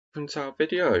Welcome to our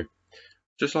video.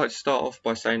 Just like to start off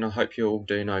by saying I hope you're all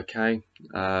doing okay.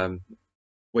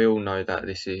 We all know that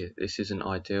this isn't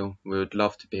ideal. We would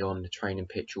love to be on the training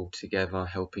pitch all together,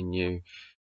 helping you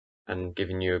and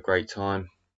giving you a great time.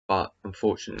 But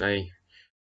unfortunately,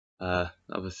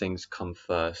 other things come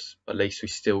first. At least we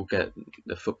still get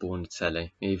the football on the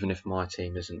telly, even if my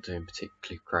team isn't doing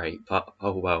particularly great. But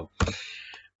oh well.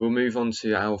 We'll move on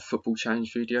to our football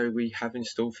challenge video we have in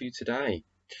store for you today.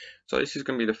 So this is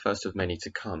going to be the first of many to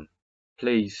come.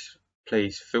 Please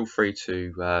feel free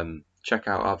to check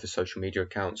out other social media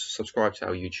accounts, subscribe to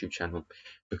our YouTube channel,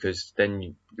 because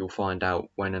then you'll find out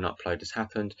when an upload has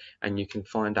happened and you can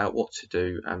find out what to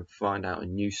do and find out a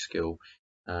new skill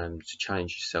to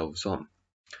challenge yourselves on.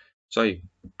 So you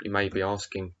may be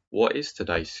asking, what is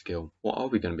today's skill? What are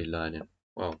we going to be learning?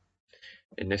 Well,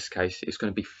 in this case, it's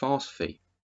going to be fast feet.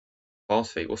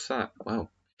 Fast feet, what's that? Well,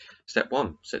 step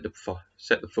 1, set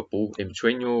the football in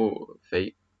between your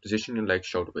feet, position your legs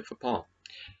shoulder width apart.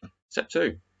 Step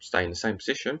 2, stay in the same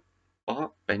position,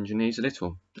 but bend your knees a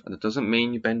little. And that doesn't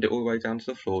mean you bend it all the way down to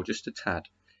the floor, just a tad.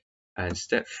 And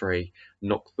step 3,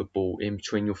 knock the ball in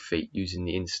between your feet using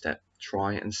the instep.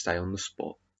 Try and stay on the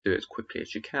spot. Do it as quickly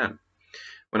as you can.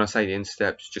 When I say the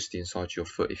instep, it's just the inside of your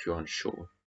foot if you're unsure.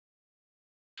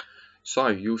 So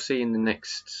you'll see in the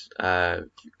next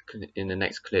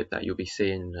clip that you'll be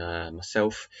seeing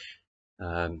myself.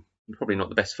 I'm probably not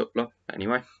the best footballer, but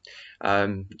anyway,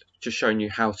 just showing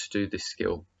you how to do this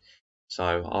skill. So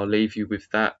I'll leave you with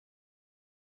that.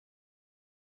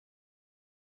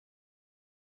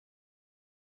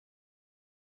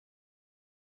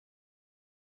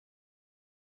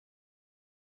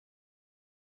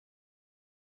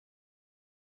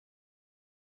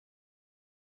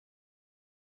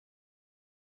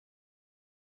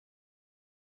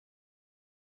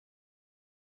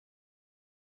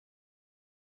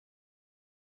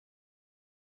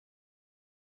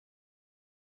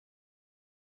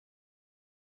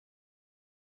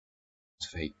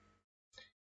 Feet.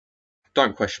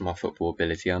 Don't question my football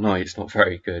ability. I know it's not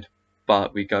very good,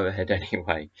 but we go ahead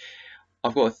anyway.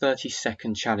 I've got a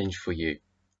 30-second challenge for you.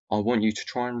 I want you to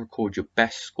try and record your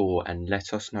best score and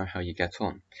let us know how you get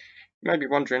on. You may be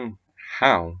wondering,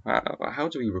 how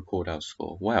do we record our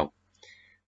score? Well,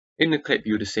 in the clip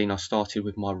you would have seen I started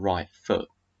with my right foot.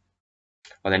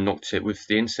 I then knocked it with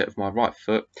the instep of my right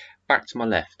foot back to my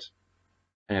left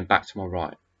and then back to my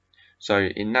right. So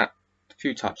in that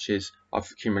few touches I've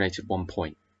accumulated 1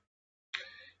 point.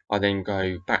 I then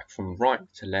go back from right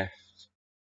to left,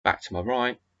 back to my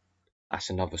right. That's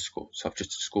another score. So I've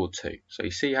just scored 2. So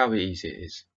you see how easy it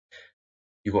is.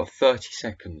 You've got 30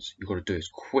 seconds. You've got to do as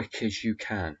quick as you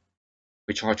can,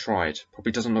 which I tried.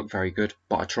 Probably doesn't look very good,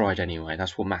 but I tried anyway.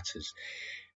 That's what matters.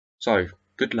 So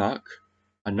good luck.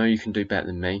 I know you can do better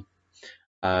than me.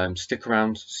 Stick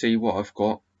around, see what I've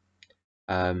got.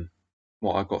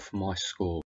 What I got for my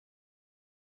score.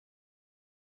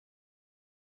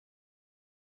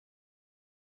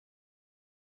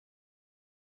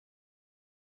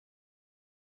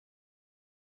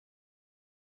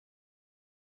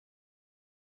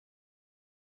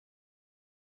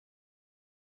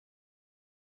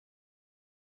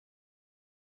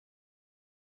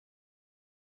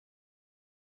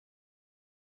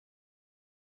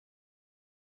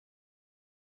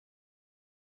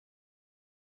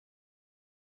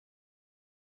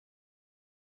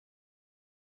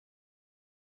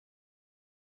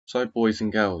 So boys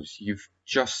and girls, you've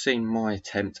just seen my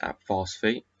attempt at fast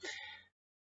feet.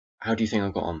 How do you think I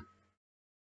got on?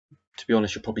 To be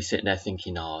honest, you're probably sitting there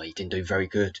thinking, oh, he didn't do very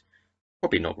good.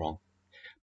 Probably not wrong.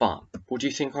 But what do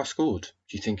you think I scored?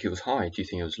 Do you think it was high? Do you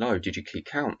think it was low? Did you keep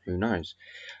count? Who knows?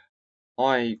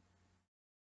 I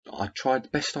tried the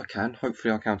best I can.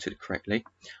 Hopefully I counted it correctly.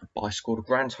 But I scored a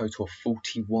grand total of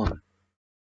 41.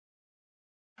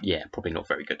 Yeah, probably not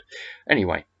very good.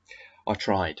 Anyway, I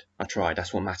tried.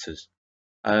 That's what matters.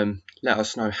 Let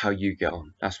us know how you get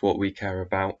on. That's what we care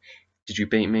about. Did you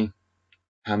beat me?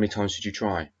 How many times did you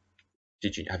try?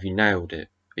 Have you nailed it?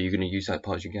 Are you going to use that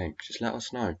part of your game? Just let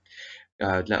us know.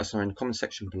 Let us know in the comment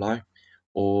section below,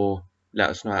 or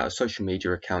let us know at our social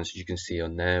media accounts, as you can see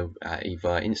on there,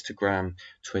 either Instagram,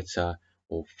 Twitter,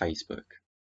 or Facebook.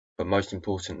 But most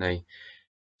importantly,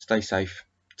 stay safe,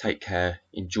 take care,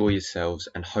 enjoy yourselves,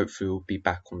 and hopefully we'll be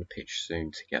back on the pitch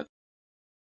soon together.